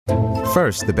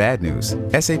First, the bad news.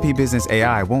 SAP Business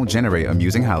AI won't generate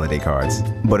amusing holiday cards,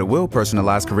 but it will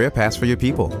personalize career paths for your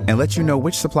people and let you know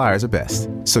which suppliers are best,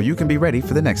 so you can be ready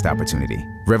for the next opportunity.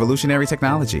 Revolutionary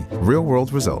technology,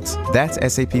 real-world results. That's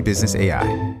SAP Business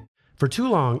AI. For too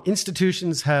long,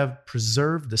 institutions have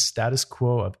preserved the status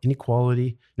quo of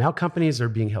inequality. Now companies are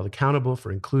being held accountable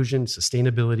for inclusion,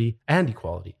 sustainability, and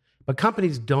equality. But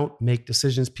companies don't make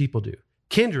decisions, people do.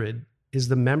 Kindred is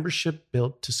the membership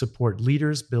built to support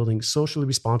leaders building socially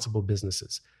responsible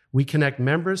businesses. We connect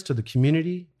members to the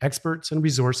community, experts, and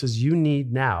resources you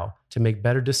need now to make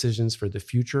better decisions for the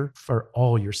future for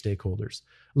all your stakeholders.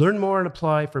 Learn more and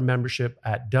apply for membership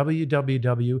at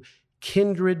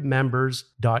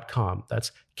www.kindredmembers.com.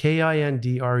 That's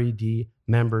KINDRED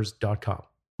members.com.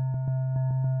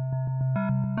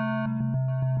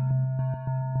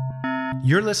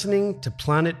 You're listening to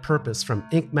Planet Purpose from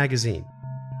Inc. magazine.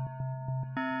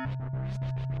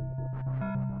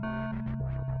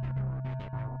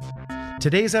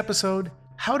 Today's episode,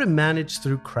 how to manage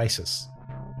through crisis.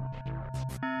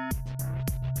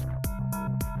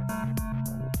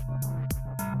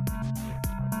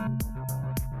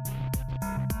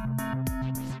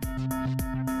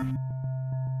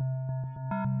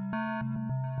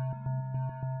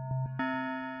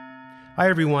 Hi,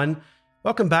 everyone.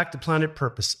 Welcome back to Planet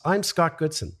Purpose. I'm Scott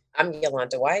Goodson. I'm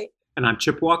Yolanda White. And I'm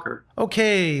Chip Walker.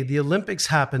 Okay, the Olympics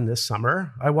happened this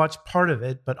summer. I watched part of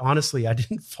it, but honestly, I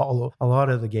didn't follow a lot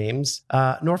of the games,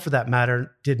 nor for that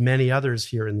matter, did many others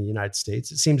here in the United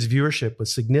States. It seems viewership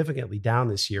was significantly down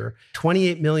this year.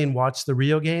 28 million watched the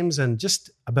Rio Games and just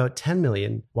about 10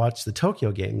 million watched the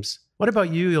Tokyo Games. What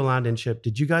about you, Yolanda and Chip?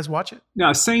 Did you guys watch it?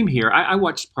 No, same here. I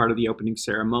watched part of the opening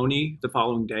ceremony the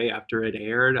following day after it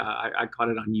aired. I caught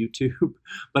it on YouTube.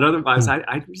 But otherwise,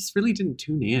 I just really didn't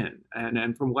tune in.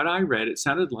 And from what I read, it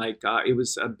sounded like it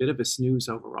was a bit of a snooze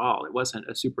overall. It wasn't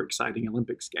a super exciting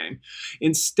Olympics game.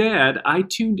 Instead, I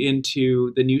tuned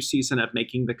into the new season of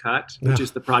Making the Cut, which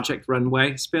is the Project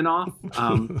Runway spinoff.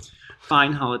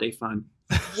 Fine holiday fun.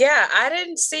 Yeah, I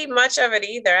didn't see much of it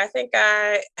either. I think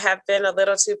I have been a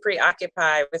little too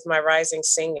preoccupied with my rising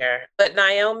senior. But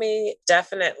Naomi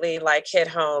definitely hit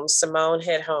home. Simone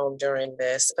hit home during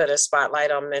this, put a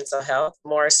spotlight on mental health,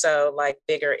 more so like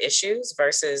bigger issues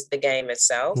versus the game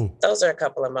itself. Those are a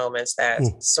couple of moments that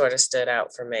sort of stood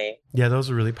out for me. Yeah, those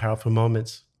are really powerful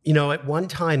moments. You know, at one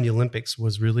time, the Olympics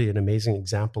was really an amazing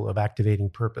example of activating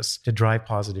purpose to drive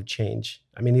positive change.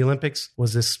 I mean, the Olympics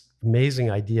was this amazing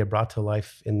idea brought to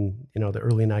life in the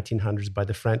early 1900s by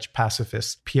the French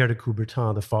pacifist Pierre de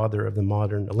Coubertin, the father of the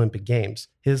modern Olympic Games.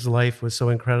 His life was so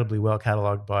incredibly well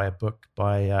cataloged by a book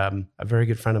by a very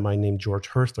good friend of mine named George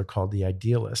Herthler called The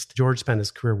Idealist. George spent his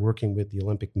career working with the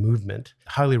Olympic movement.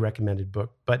 Highly recommended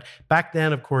book. But back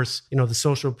then, of course, the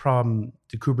social problem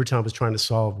de Coubertin was trying to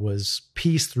solve was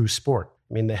peace through sport.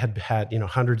 I mean, they had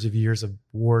hundreds of years of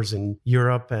wars in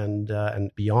Europe and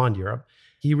beyond Europe.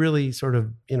 He really sort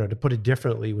of, to put it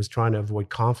differently, was trying to avoid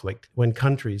conflict. When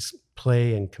countries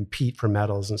play and compete for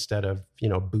medals instead of,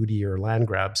 booty or land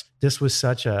grabs, this was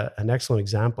such an excellent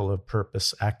example of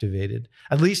purpose activated,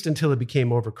 at least until it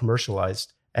became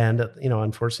over-commercialized. And,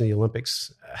 unfortunately, the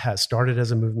Olympics has started as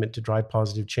a movement to drive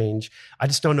positive change. I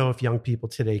just don't know if young people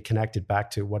today connected back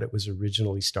to what it was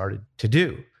originally started to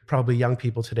do. Probably young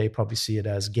people today probably see it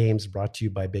as games brought to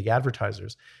you by big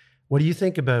advertisers. What do you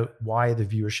think about why the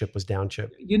viewership was down,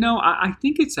 Chip? I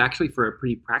think it's actually for a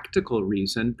pretty practical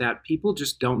reason that people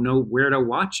just don't know where to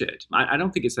watch it. I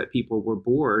don't think it's that people were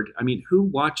bored. I mean, who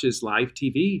watches live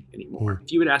TV anymore?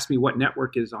 If you had asked me what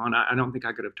network is on, I don't think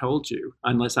I could have told you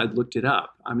unless I'd looked it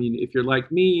up. I mean, if you're like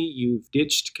me, you've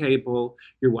ditched cable,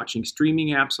 you're watching streaming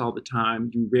apps all the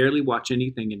time, you rarely watch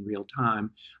anything in real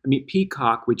time. I mean,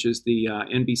 Peacock, which is the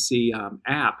NBC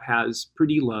app, has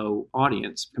pretty low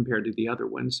audience compared to the other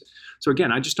ones. So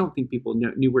again, I just don't think people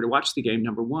knew where to watch the game,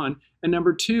 number one. And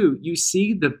number two, you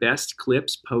see the best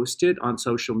clips posted on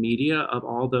social media of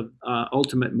all the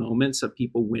ultimate moments of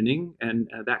people winning and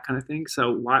that kind of thing.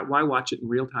 So why watch it in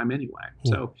real time anyway?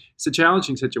 So it's a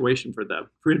challenging situation for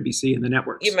NBC and the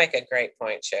networks. You make a great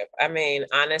point, Chip. I mean,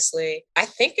 honestly, I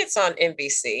think it's on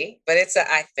NBC, but it's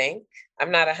I think. I'm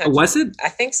not 100%. Was it? I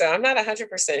think so. I'm not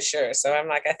 100% sure. So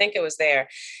I'm I think it was there.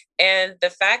 And the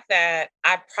fact that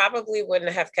I probably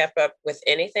wouldn't have kept up with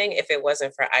anything if it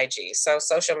wasn't for IG. So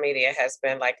social media has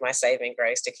been like my saving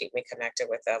grace to keep me connected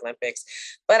with the Olympics.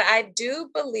 But I do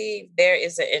believe there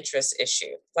is an interest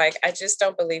issue. Like, I just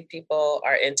don't believe people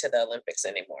are into the Olympics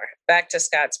anymore. Back to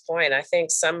Scott's point, I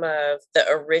think some of the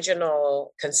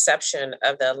original conception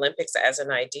of the Olympics as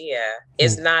an idea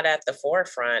is not at the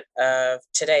forefront of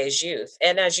today's youth.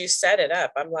 And as you set it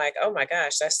up, I'm like, oh my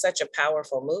gosh, that's such a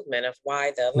powerful movement of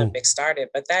why the Olympics started.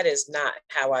 But that is not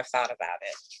how I thought about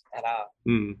it at all.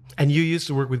 And you used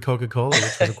to work with Coca-Cola,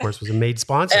 which was, of course, was a made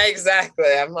sponsor.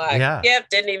 Exactly. I'm like, yep,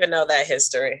 didn't even know that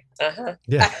history.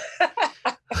 Yeah.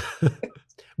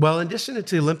 Well, in addition to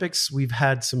the Olympics, we've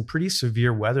had some pretty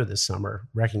severe weather this summer,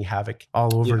 wreaking havoc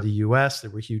all over the U.S. There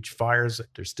were huge fires.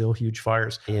 There's still huge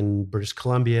fires in British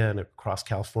Columbia and across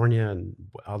California and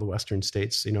all the Western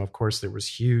states. You know, of course, there was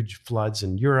huge floods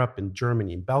in Europe and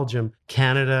Germany and Belgium.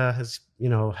 Canada has,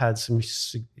 had some,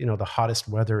 the hottest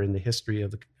weather in the history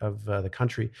of the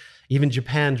country. Even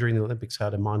Japan during the Olympics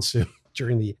had a monsoon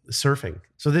during the surfing.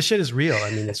 So this shit is real.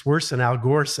 I mean, it's worse than Al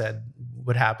Gore said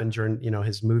would happen during,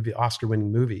 his movie,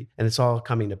 Oscar-winning movie, and it's all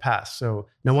coming to pass. So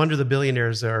no wonder the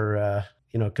billionaires are,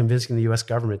 convincing the U.S.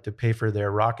 government to pay for their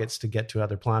rockets to get to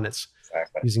other planets,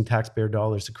 using taxpayer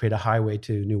dollars to create a highway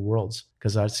to new worlds,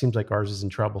 because it seems like ours is in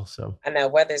trouble. So I know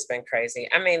weather's been crazy.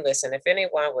 I mean, listen, if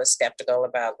anyone was skeptical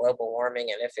about global warming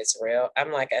and if it's real,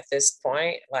 I'm like, at this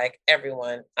point, like,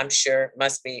 everyone, I'm sure,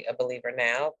 must be a believer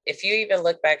now. If you even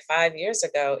look back 5 years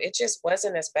ago, it just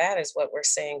wasn't as bad as what we're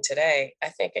seeing today. I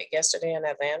think yesterday in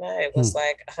Atlanta, it was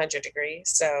like 100 degrees.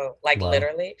 So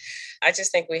literally, I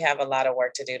just think we have a lot of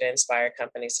work to do to inspire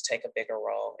companies to take a bigger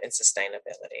role in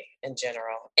sustainability in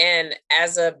general. And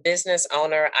as a business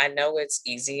owner, I know it's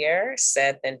easier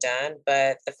said than done,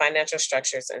 but the financial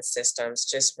structures and systems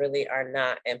just really are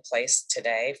not in place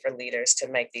today for leaders to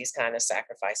make these kind of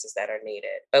sacrifices that are needed.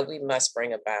 But we must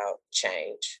bring about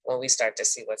change when we start to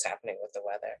see what's happening with the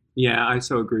weather. Yeah, I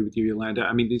so agree with you, Yolanda.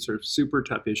 I mean, these are super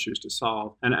tough issues to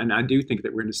solve. And I do think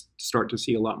that we're going to start to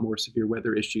see a lot more severe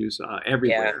weather issues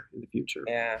everywhere in the future.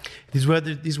 Yeah. These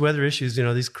weather issues,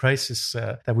 these crises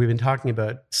that we've been talking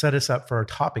about set us up for our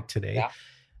topic today.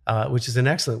 Which is an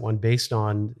excellent one based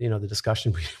on, the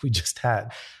discussion we just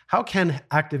had. How can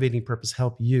activating purpose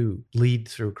help you lead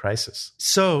through crisis?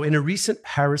 So in a recent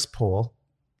Harris poll,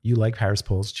 you like Harris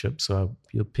polls, Chip, so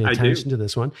you'll pay attention to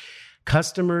this one.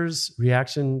 Customers'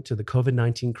 reaction to the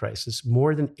COVID-19 crisis,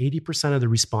 more than 80% of the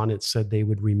respondents said they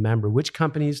would remember which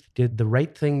companies did the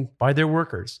right thing by their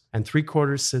workers, and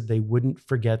 3/4 said they wouldn't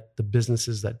forget the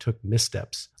businesses that took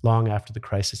missteps long after the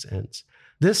crisis ends.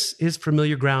 This is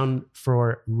familiar ground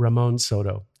for Ramon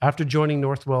Soto. After joining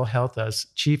Northwell Health as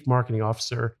Chief Marketing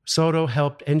Officer, Soto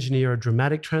helped engineer a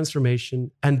dramatic transformation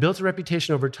and built a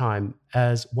reputation over time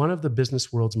as one of the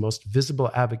business world's most visible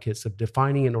advocates of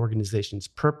defining an organization's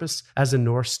purpose as a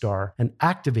North Star and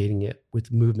activating it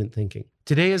with movement thinking.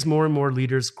 Today, as more and more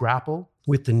leaders grapple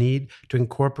with the need to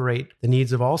incorporate the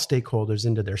needs of all stakeholders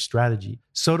into their strategy,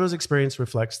 Soto's experience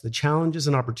reflects the challenges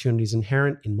and opportunities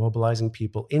inherent in mobilizing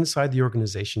people inside the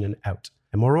organization and out.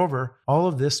 And moreover, all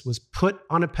of this was put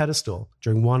on a pedestal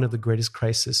during one of the greatest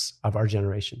crises of our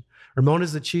generation. Ramon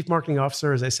is the Chief Marketing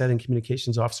Officer, as I said, and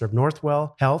Communications Officer of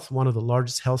Northwell Health, one of the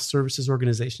largest health services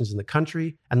organizations in the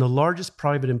country and the largest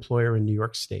private employer in New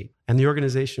York State, and the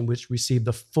organization which received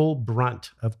the full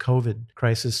brunt of COVID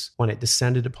crisis when it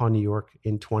descended upon New York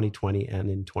in 2020 and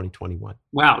in 2021.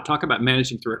 Wow, talk about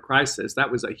managing through a crisis.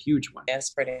 That was a huge one.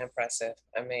 That's pretty impressive.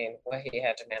 I mean, what he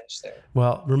had to manage through.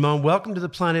 Well, Ramon, welcome to the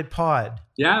Planet Pod.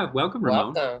 Yeah, welcome,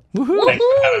 Ramon. Welcome. Woohoo! Thanks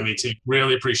for having me, too.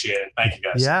 Really appreciate it. Thank you,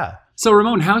 guys. Yeah. So,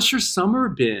 Ramon, how's your summer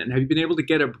been? Have you been able to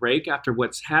get a break after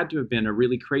what's had to have been a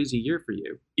really crazy year for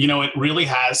you? It really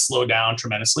has slowed down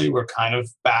tremendously. We're kind of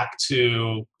back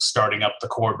to starting up the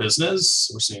core business.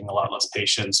 We're seeing a lot less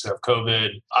patients who have COVID.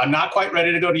 I'm not quite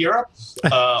ready to go to Europe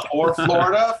or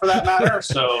Florida for that matter.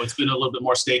 So it's been a little bit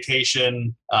more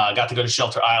staycation. Got to go to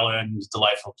Shelter Island,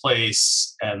 delightful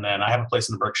place. And then I have a place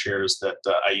in the Berkshires that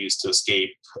I use to escape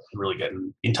and really get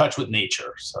in touch with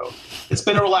nature. So it's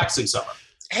been a relaxing summer.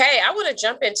 Hey, I want to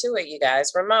jump into it, you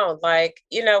guys. Ramon,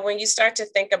 when you start to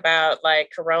think about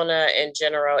Corona in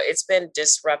general, it's been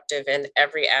disruptive in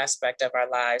every aspect of our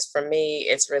lives. For me,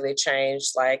 it's really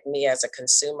changed me as a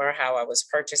consumer, how I was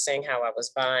purchasing, how I was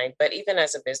buying, but even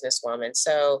as a businesswoman.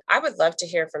 So I would love to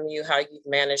hear from you how you've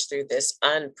managed through this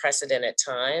unprecedented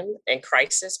time and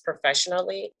crisis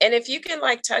professionally. And if you can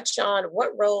touch on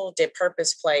what role did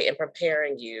purpose play in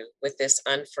preparing you with this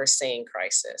unforeseen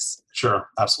crisis? Sure,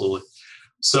 absolutely.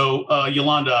 So,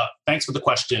 Yolanda, thanks for the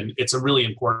question. It's a really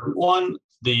important one.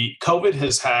 The COVID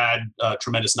has had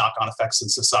tremendous knock-on effects in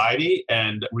society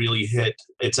and really hit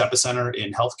its epicenter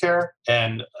in healthcare.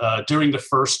 And during the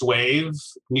first wave,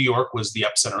 New York was the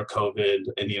epicenter of COVID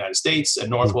in the United States,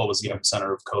 and Northwell was the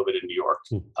epicenter of COVID in New York.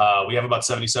 We have about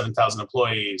 77,000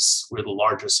 employees. We're the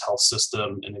largest health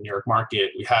system in the New York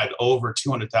market. We had over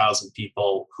 200,000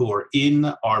 people who are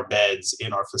in our beds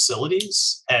in our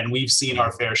facilities, and we've seen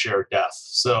our fair share of deaths.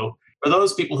 So for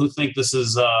those people who think this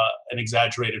is an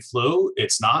exaggerated flu,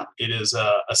 it's not. It is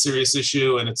a serious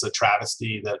issue, and it's a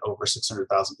travesty that over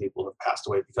 600,000 people have passed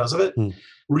away because of it.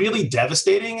 Really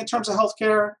devastating in terms of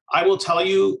healthcare. I will tell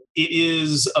you, it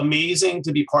is amazing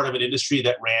to be part of an industry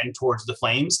that ran towards the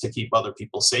flames to keep other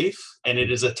people safe. And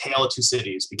it is a tale of two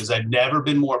cities, because I've never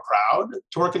been more proud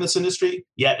to work in this industry.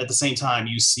 Yet at the same time,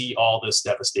 you see all this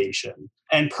devastation.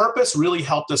 And purpose really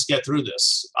helped us get through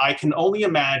this. I can only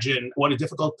imagine what a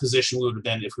difficult position we would have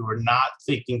been if we were not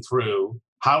thinking through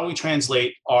how do we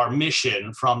translate our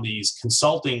mission from these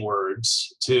consulting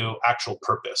words to actual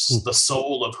purpose, the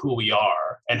soul of who we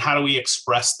are, and how do we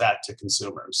express that to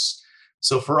consumers?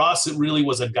 So for us, it really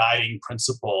was a guiding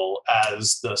principle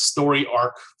as the story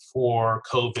arc for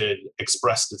COVID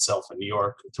expressed itself in New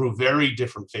York through very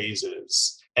different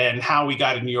phases. And how we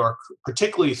got in New York,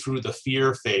 particularly through the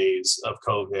fear phase of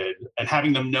COVID, and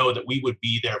having them know that we would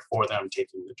be there for them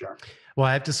taking the journey. Well,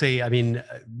 I have to say, I mean,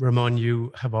 Ramon, you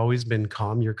have always been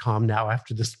calm. You're calm now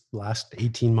after this last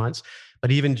 18 months.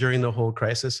 But even during the whole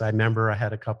crisis, I remember I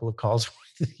had a couple of calls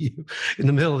with you in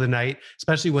the middle of the night,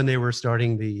 especially when they were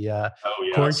starting the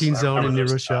quarantine zone in New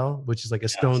Rochelle, which is like a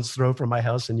stone's throw from my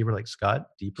house. And you were like, Scott,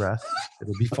 deep breath,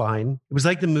 it'll be fine. It was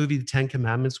like the movie, The 10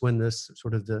 Commandments, when this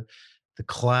sort of the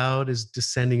cloud is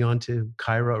descending onto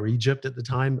Cairo or Egypt at the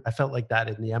time. I felt like that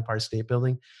in the Empire State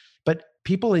Building. But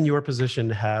people in your position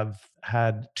have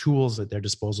had tools at their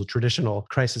disposal, traditional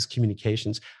crisis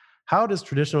communications. How does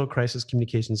traditional crisis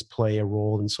communications play a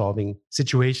role in solving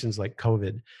situations like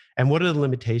COVID? And what are the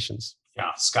limitations? Yeah,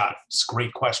 Scott, it's a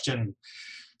great question.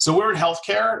 So we're in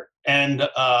healthcare, and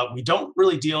we don't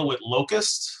really deal with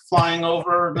locusts flying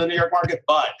over the New York market,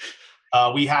 but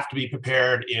we have to be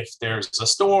prepared if there's a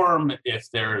storm, if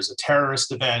there's a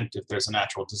terrorist event, if there's a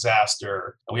natural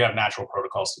disaster. We have natural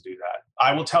protocols to do that.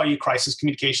 I will tell you, crisis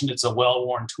communication, it's a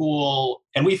well-worn tool,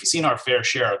 and we've seen our fair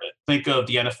share of it. Think of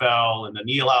the NFL and the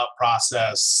kneel-out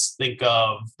process. Think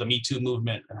of the Me Too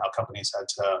movement and how companies had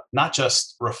to not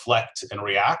just reflect and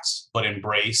react, but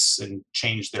embrace and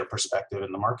change their perspective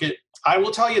in the market. I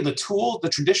will tell you, the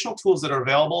traditional tools that are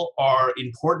available are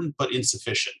important but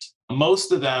insufficient.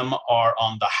 Most of them are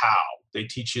on the how. They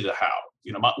teach you the how.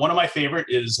 You know, one of my favorite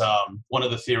is one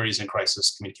of the theories in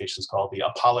crisis communications called the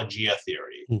apologia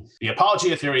theory. The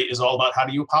apologia theory is all about how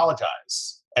do you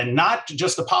apologize? And not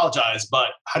just apologize, but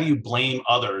how do you blame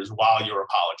others while you're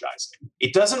apologizing?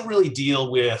 It doesn't really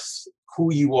deal with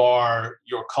who you are,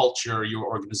 your culture, your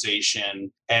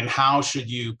organization, and how should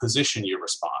you position your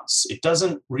response. It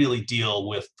doesn't really deal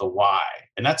with the why.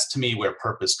 And that's, to me, where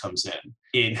purpose comes in.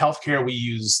 In healthcare, we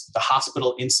use the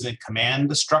hospital incident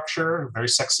command structure, a very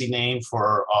sexy name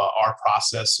for our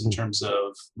process in terms of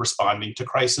responding to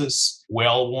crisis.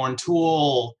 Well-worn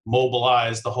tool,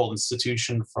 mobilize the whole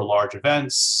institution for large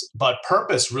events. But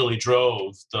purpose really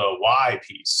drove the why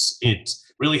piece. It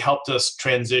really helped us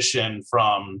transition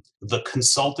from the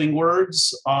consulting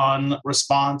words on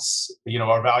response. You know,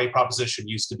 our value proposition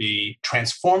used to be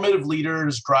transformative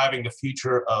leaders driving the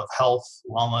future of health,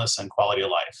 wellness, and quality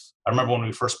of life. I remember when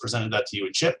we first presented that to you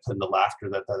at CHIP and the laughter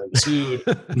that ensued.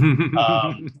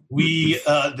 We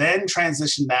then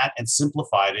transitioned that and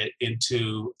simplified it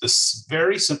into this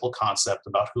very simple concept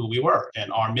about who we were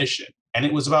and our mission. And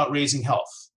it was about raising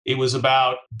health. It was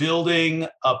about building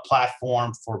a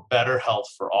platform for better health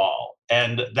for all.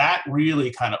 And that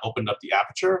really kind of opened up the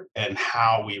aperture and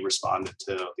how we responded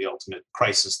to the ultimate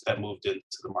crisis that moved into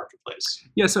the marketplace.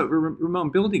 Yeah, so Ramon,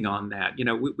 building on that, you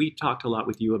know, we talked a lot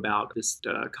with you about this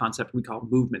concept we call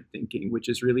movement thinking, which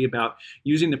is really about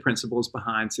using the principles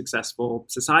behind successful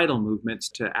societal movements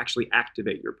to actually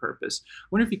activate your purpose. I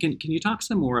wonder if you can you talk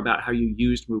some more about how you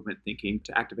used movement thinking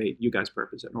to activate you guys'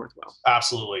 purpose at Northwell?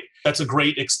 Absolutely. That's a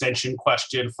great extension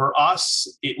question. For us,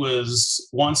 it was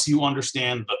once you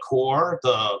understand the core,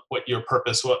 what your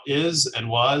purpose is and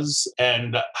was,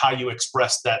 and how you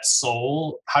express that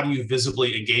soul, how do you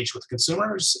visibly engage with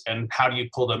consumers, and how do you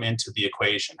pull them into the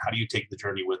equation? How do you take the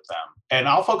journey with them? And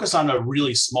I'll focus on a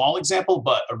really small example,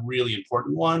 but a really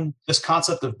important one. This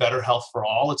concept of better health for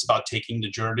all, it's about taking the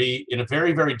journey in a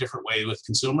very, very different way with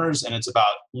consumers, and it's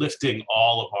about lifting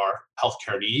all of our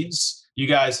healthcare needs. You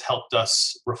guys helped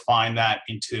us refine that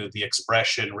into the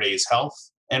expression Raise Health.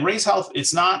 And Raise Health,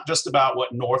 it's not just about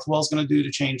what Northwell's going to do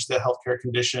to change the healthcare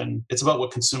condition. It's about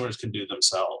what consumers can do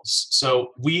themselves.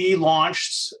 So we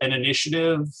launched an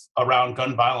initiative around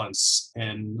gun violence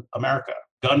in America.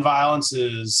 Gun violence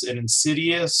is an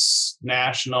insidious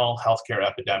national healthcare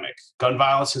epidemic. Gun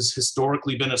violence has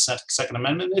historically been a Second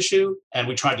Amendment issue, and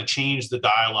we tried to change the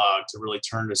dialogue to really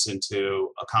turn this into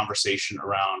a conversation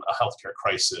around a healthcare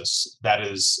crisis that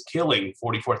is killing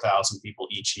 44,000 people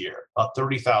each year. About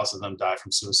 30,000 of them die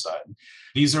from suicide.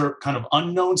 These are kind of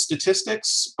unknown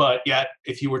statistics, but yet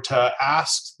if you were to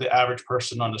ask the average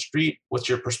person on the street, what's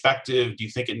your perspective? Do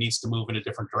you think it needs to move in a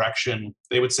different direction?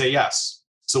 They would say yes.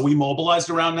 So we mobilized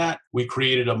around that. We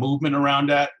created a movement around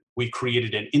that. We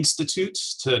created an institute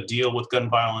to deal with gun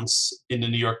violence in the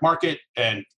New York market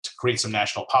and to create some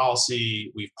national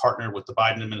policy. We've partnered with the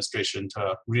Biden administration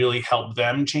to really help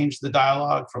them change the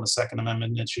dialogue from a Second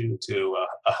Amendment issue to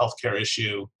a healthcare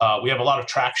issue. We have a lot of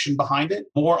traction behind it,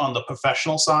 more on the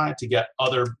professional side to get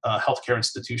other healthcare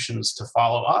institutions to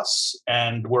follow us.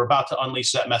 And we're about to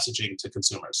unleash that messaging to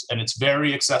consumers. And it's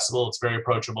very accessible. It's very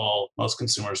approachable. Most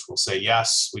consumers will say,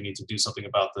 yes, we need to do something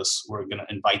about this. We're going to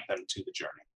invite them to the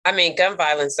journey. I mean, gun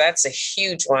violence, that's a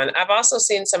huge one. I've also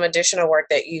seen some additional work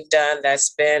that you've done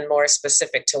that's been more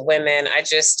specific to women. I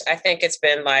think it's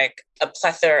been like a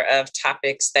plethora of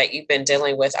topics that you've been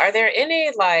dealing with. Are there any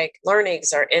like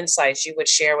learnings or insights you would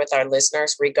share with our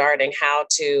listeners regarding how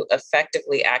to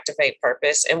effectively activate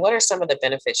purpose? And what are some of the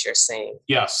benefits you're seeing?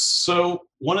 Yes. So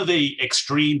one of the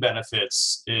extreme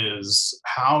benefits is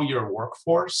how your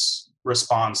workforce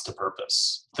responds to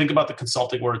purpose. Think about the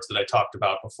consulting words that I talked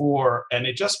about before, and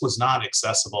it just was not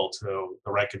accessible to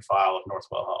the rank and file of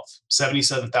Northwell Health.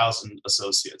 77,000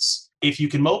 associates. If you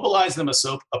can mobilize them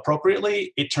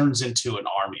appropriately, it turns into an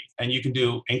army, and you can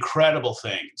do incredible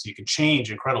things. You can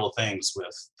change incredible things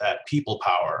with that people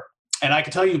power. And I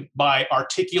can tell you, by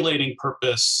articulating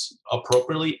purpose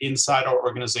appropriately inside our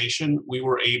organization, we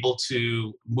were able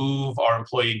to move our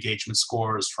employee engagement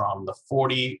scores from the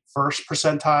 41st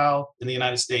percentile in the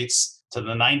United States to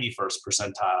the 91st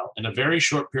percentile in a very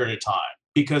short period of time.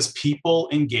 Because people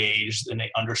engaged and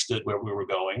they understood where we were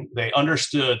going. They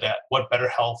understood that what better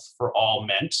health for all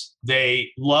meant.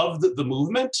 They loved the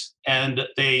movement and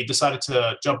they decided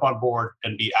to jump on board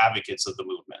and be advocates of the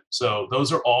movement. So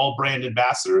those are all brand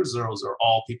ambassadors. Those are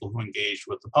all people who engaged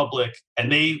with the public, and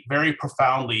they very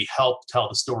profoundly help tell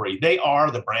the story. They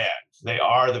are the brand. They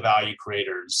are the value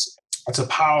creators. It's a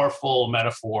powerful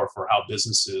metaphor for how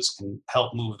businesses can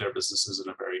help move their businesses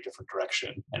in a very different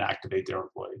direction and activate their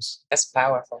employees. That's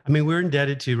powerful. I mean, we're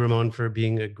indebted to Ramon for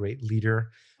being a great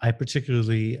leader. I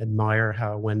particularly admire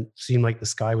how, when it seemed like the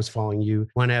sky was falling, you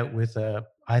went out with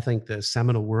I think the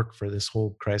seminal work for this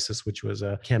whole crisis, which was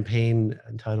a campaign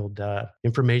entitled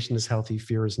Information is Healthy,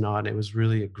 Fear is Not. It was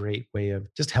really a great way of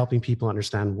just helping people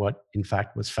understand what in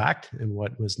fact was fact and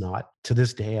what was not. To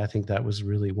this day, I think that was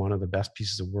really one of the best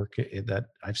pieces of work that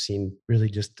I've seen, really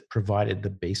just provided the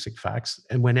basic facts.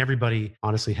 And when everybody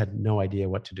honestly had no idea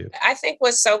what to do. I think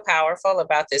what's so powerful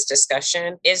about this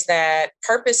discussion is that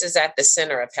purpose is at the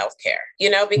center of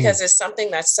healthcare, because it's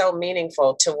something that's so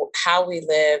meaningful to how we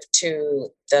live, to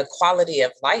the quality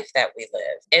of life that we live.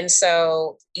 And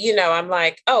so, I'm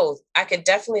like, I could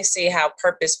definitely see how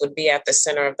purpose would be at the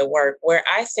center of the work, where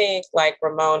I think like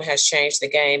Ramon has changed the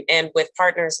game. And with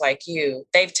partners like you,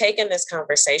 they've taken this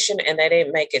conversation and they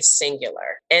didn't make it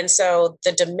singular. And so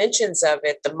the dimensions of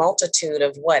it, the multitude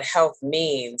of what health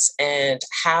means and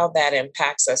how that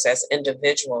impacts us as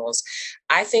individuals,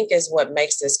 I think is what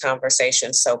makes this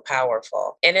conversation so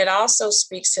powerful. And it also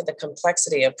speaks to the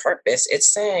complexity of purpose.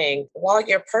 It's saying, while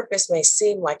your purpose may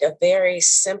seem like a very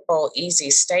simple, easy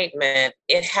statement,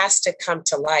 it has to come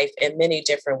to life in many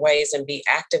different ways and be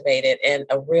activated in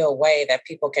a real way that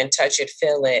people can touch it,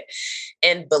 feel it,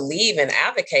 and believe and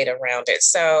advocate around it.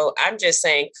 So I'm just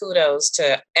saying kudos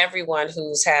to everyone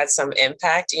who's had some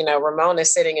impact. Ramon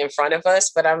is sitting in front of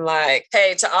us, but I'm like,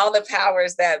 hey, to all the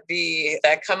powers that be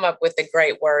that come up with the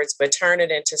great words, but turn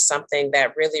it into something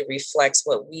that really reflects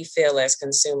what we feel as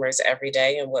consumers every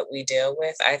day and what we deal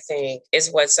with, I think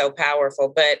is what's so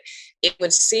powerful. But it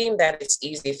would seem that it's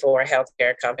easy for a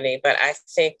healthcare company, but I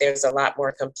think there's a lot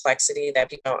more complexity that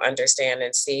people don't understand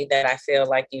and see that I feel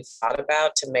like you've thought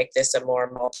about to make this a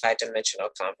more multidimensional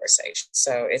conversation.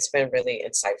 So it's been really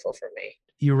insightful for me.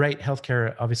 You're right.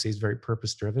 Healthcare obviously is very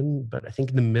purpose driven, but I think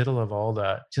in the middle of all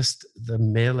the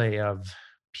melee of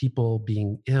people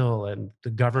being ill and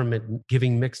the government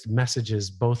giving mixed messages,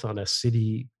 both on a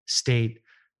city, state,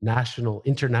 national,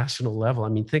 international level. I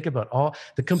mean, think about all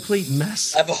the complete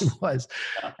mess it was.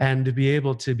 And to be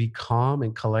able to be calm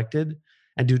and collected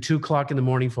and do 2:00 in the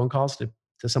morning phone calls to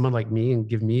to someone like me and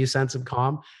give me a sense of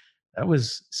calm, that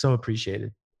was so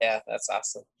appreciated. Yeah, that's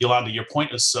awesome. Yolanda, your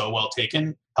point is so well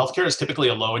taken. Healthcare is typically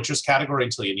a low interest category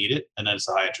until you need it, and then it's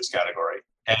a high interest category.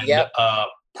 And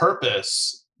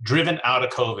purpose driven out of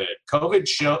COVID. COVID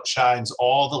shines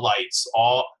all the lights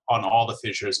on all the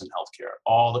fissures in healthcare,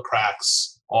 all the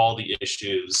cracks, all the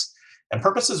issues. And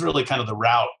purpose is really kind of the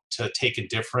route to take a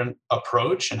different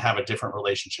approach and have a different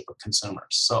relationship with consumers.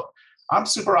 So I'm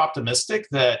super optimistic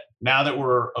that now that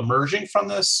we're emerging from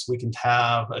this, we can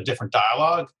have a different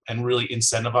dialogue and really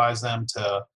incentivize them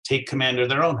to take command of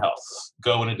their own health,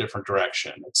 go in a different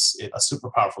direction. It's a super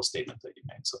powerful statement that you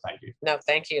made. So thank you. No,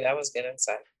 thank you. That was good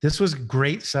insight. This was a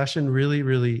great session, really,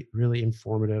 really, really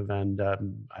informative. And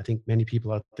I think many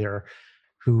people out there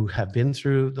who have been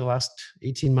through the last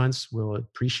 18 months will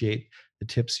appreciate the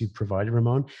tips you provided,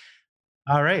 Ramon.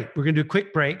 All right, we're going to do a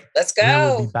quick break. Let's go. And then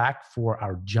we'll be back for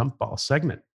our jump ball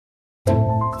segment.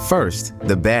 First,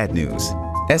 the bad news.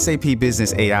 SAP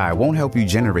Business AI won't help you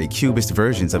generate cubist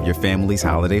versions of your family's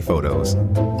holiday photos.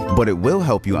 But it will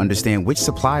help you understand which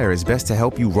supplier is best to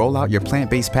help you roll out your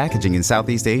plant-based packaging in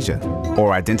Southeast Asia,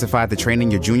 or identify the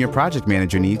training your junior project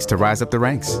manager needs to rise up the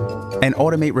ranks, and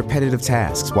automate repetitive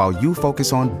tasks while you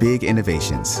focus on big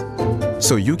innovations,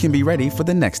 so you can be ready for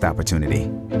the next opportunity.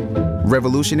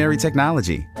 Revolutionary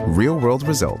technology, real-world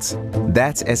results.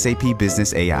 That's SAP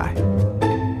Business AI.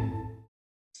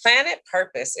 Planet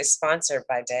Purpose is sponsored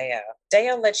by Deo.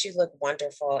 Deo lets you look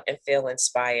wonderful and feel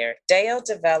inspired. Deo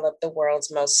developed the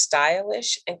world's most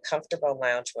stylish and comfortable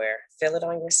loungewear. Feel it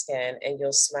on your skin and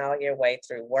you'll smile your way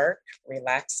through work,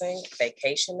 relaxing,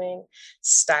 vacationing,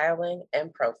 styling, and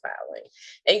profiling.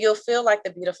 And you'll feel like the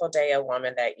beautiful Deo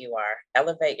woman that you are.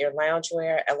 Elevate your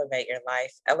loungewear, elevate your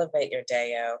life, elevate your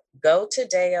Deo. Go to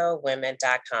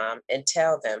DeoWomen.com and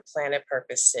tell them Planet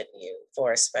Purpose sent you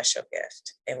for a special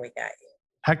gift. And we got you.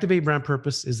 Activate Brand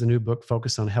Purpose is the new book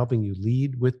focused on helping you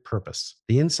lead with purpose.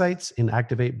 The insights in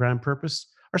Activate Brand Purpose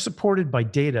are supported by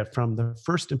data from the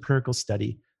first empirical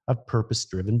study of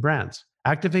purpose-driven brands.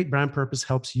 Activate Brand Purpose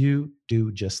helps you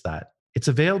do just that. It's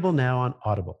available now on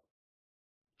Audible.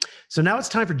 So now it's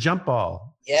time for Jump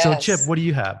Ball. Yes. So Chip, what do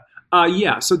you have?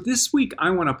 So this week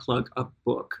I want to plug a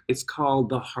book. It's called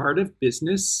The Heart of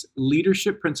Business: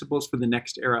 Leadership Principles for the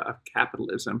Next Era of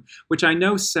Capitalism, which I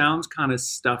know sounds kind of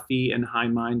stuffy and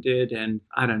high-minded and,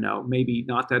 I don't know, maybe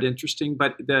not that interesting.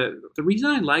 But the reason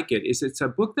I like it is it's a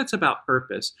book that's about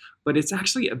purpose, but it's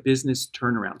actually a business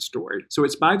turnaround story. So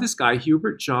it's by this guy,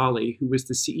 Hubert Joly, who was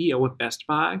the CEO of Best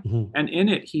Buy. Mm-hmm. And in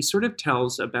it, he sort of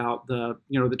tells about the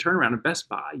turnaround of Best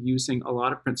Buy using a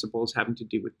lot of principles having to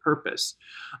do with purpose.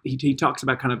 He talks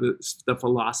about kind of the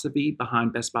philosophy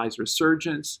behind Best Buy's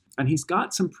resurgence. And he's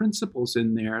got some principles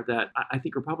in there that I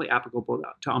think are probably applicable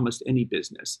to almost any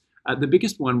business. The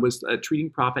biggest one was treating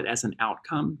profit as an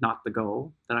outcome, not the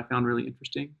goal, that I found really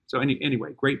interesting. So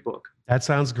anyway, great book. That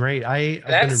sounds great. I'm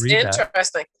That's going to read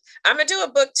interesting. I'm going to do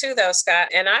a book too, though, Scott.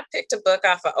 And I picked a book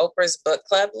off of Oprah's book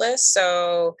club list.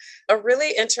 So a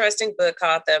really interesting book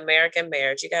called The American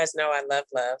Marriage. You guys know I love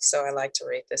love, so I like to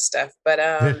read this stuff. But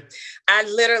I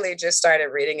literally just started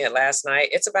reading it last night.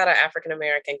 It's about an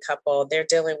African-American couple. They're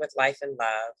dealing with life and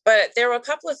love. But there were a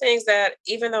couple of things that,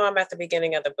 even though I'm at the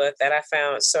beginning of the book, that I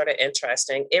found sort of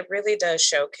interesting. It really does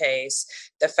showcase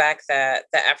the fact that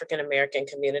the African-American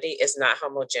community is not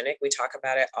homogenic. We talk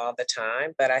about it all the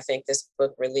time, but I think this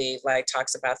book really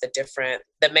talks about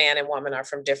the man and woman are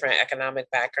from different economic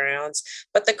backgrounds.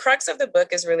 But the crux of the book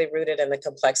is really rooted in the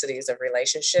complexities of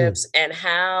relationships and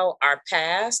how our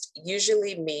past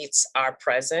usually meets our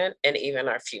present and even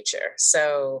our future.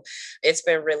 So it's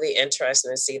been really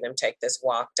interesting to see them take this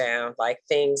walk down, like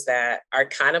things that are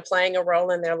kind of playing a role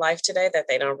in their life today that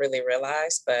they don't really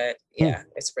realize. But yeah,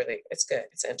 it's good.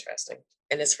 It's interesting.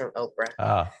 And it's from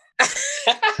Oprah.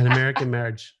 An American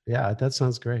Marriage. Yeah, that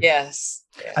sounds great. Yes.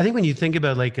 Yeah. I think when you think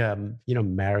about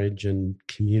marriage and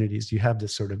communities, you have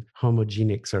this sort of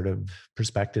homogenic sort of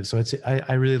perspective. So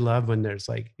I really love when there's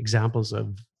like examples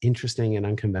of interesting and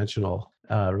unconventional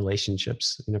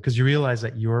relationships, because you realize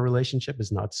that your relationship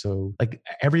is not so like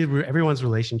everyone's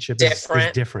relationship is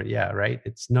different. Yeah. Right.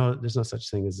 There's no such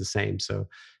thing as the same. So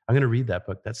I'm going to read that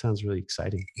book. That sounds really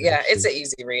exciting. Yeah. Actually. It's an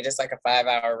easy read. It's like a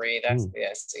 5-hour read. Yeah,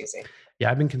 it's easy.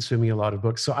 Yeah. I've been consuming a lot of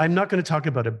books. So I'm not going to talk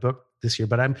about a book this year,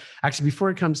 but I'm actually, before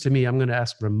it comes to me, I'm going to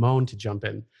ask Ramon to jump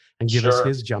in and give us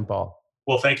his jump ball.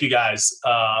 Well, thank you guys.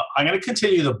 I'm going to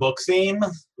continue the book theme.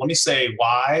 Let me say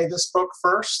why this book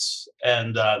first,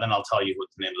 and then I'll tell you what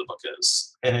the name of the book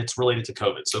is. And it's related to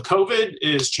COVID. So COVID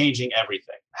is changing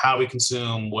everything. how we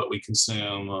consume, what we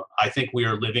consume. I think we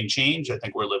are living change. I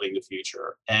think we're living the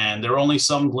future. And there are only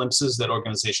some glimpses that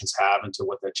organizations have into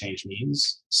what that change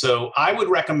means. So I would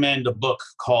recommend a book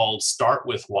called Start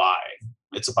With Why.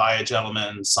 It's by a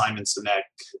gentleman, Simon Sinek,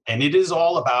 and it is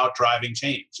all about driving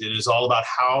change. It is all about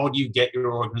how do you get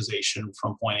your organization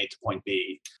from point A to point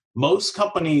B. Most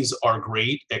companies are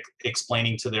great at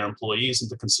explaining to their employees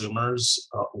and to consumers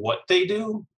what they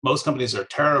do. Most companies are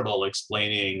terrible at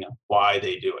explaining why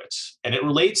they do it. And it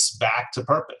relates back to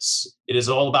purpose. It is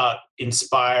all about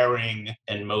inspiring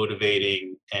and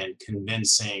motivating and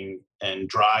convincing and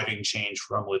driving change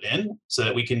from within so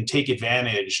that we can take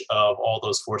advantage of all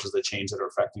those forces that change that are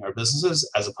affecting our businesses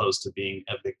as opposed to being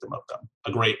a victim of them.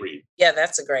 A great read. Yeah,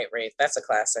 that's a great read. That's a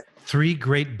classic. 3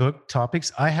 great book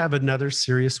topics. I have another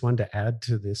serious one to add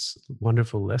to this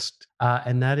wonderful list.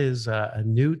 And that is a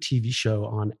new TV show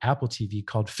on Apple TV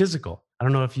called Physical. I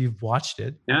don't know if you've watched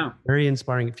it. Yeah. Very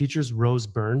inspiring. It features Rose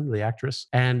Byrne, the actress,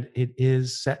 and it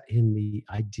is set in the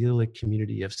idyllic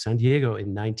community of San Diego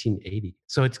in 1980.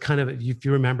 So it's kind of, if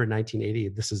you remember 1980,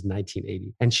 this is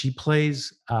 1980. And she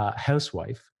plays a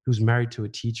housewife who's married to a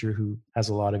teacher who has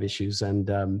a lot of issues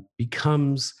and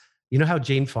becomes, you know how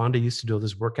Jane Fonda used to do all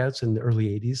those workouts in the early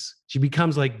 80s? She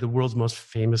becomes like the world's most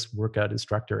famous workout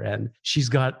instructor, and she's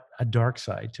got a dark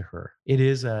side to her. It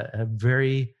is a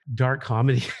very dark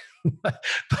comedy,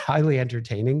 highly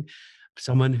entertaining.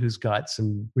 Someone who's got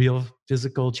some real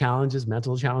physical challenges,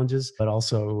 mental challenges, but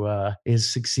also is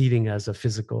succeeding as a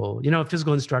physical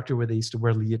instructor where they used to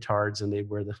wear leotards and they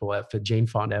wear the whole outfit, Jane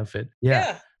Fonda outfit.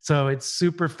 Yeah. So it's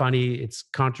super funny. It's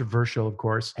controversial, of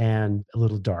course, and a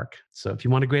little dark. So if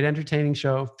you want a great entertaining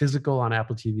show, Physical on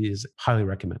Apple TV is highly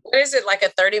recommended. Is it like a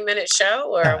 30-minute show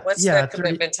or what's the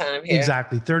commitment time here?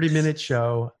 Exactly. 30-minute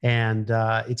show. And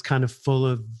it's kind of full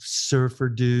of surfer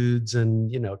dudes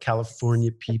and,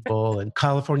 California people and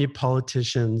California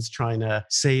politicians trying to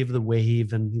save the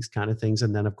wave and these kind of things.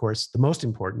 And then, of course, the most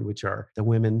important, which are the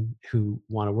women who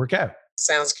want to work out.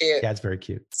 Sounds cute. Yeah, it's very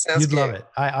cute. Sounds You'd cute. love it.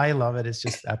 I love it. It's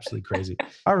just absolutely crazy.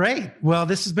 All right. Well,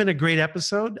 this has been a great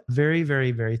episode. Very,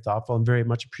 very, very thoughtful and very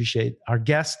much appreciate our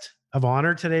guest of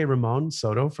honor today, Ramon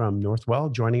Soto from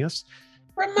Northwell, joining us.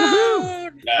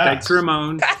 Ramon! Thanks,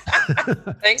 Ramon.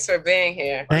 Thanks for being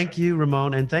here. Thank you,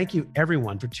 Ramon. And thank you,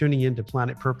 everyone, for tuning in to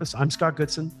Planet Purpose. I'm Scott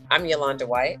Goodson. I'm Yolanda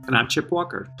White. And I'm Chip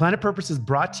Walker. Planet Purpose is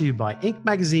brought to you by Inc.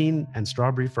 Magazine and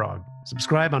Strawberry Frog.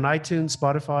 Subscribe on iTunes,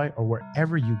 Spotify, or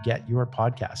wherever you get your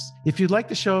podcasts. If you'd like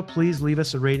the show, please leave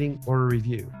us a rating or a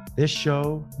review. This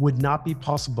show would not be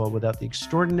possible without the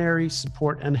extraordinary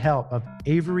support and help of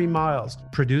Avery Miles,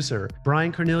 producer,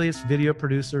 Brian Cornelius, video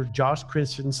producer, Josh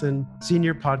Christensen,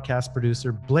 senior podcast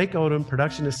producer, Blake Odom,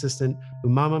 production assistant,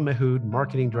 Umama Mahood,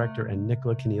 marketing director, and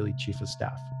Nicola Keneally, chief of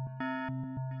staff.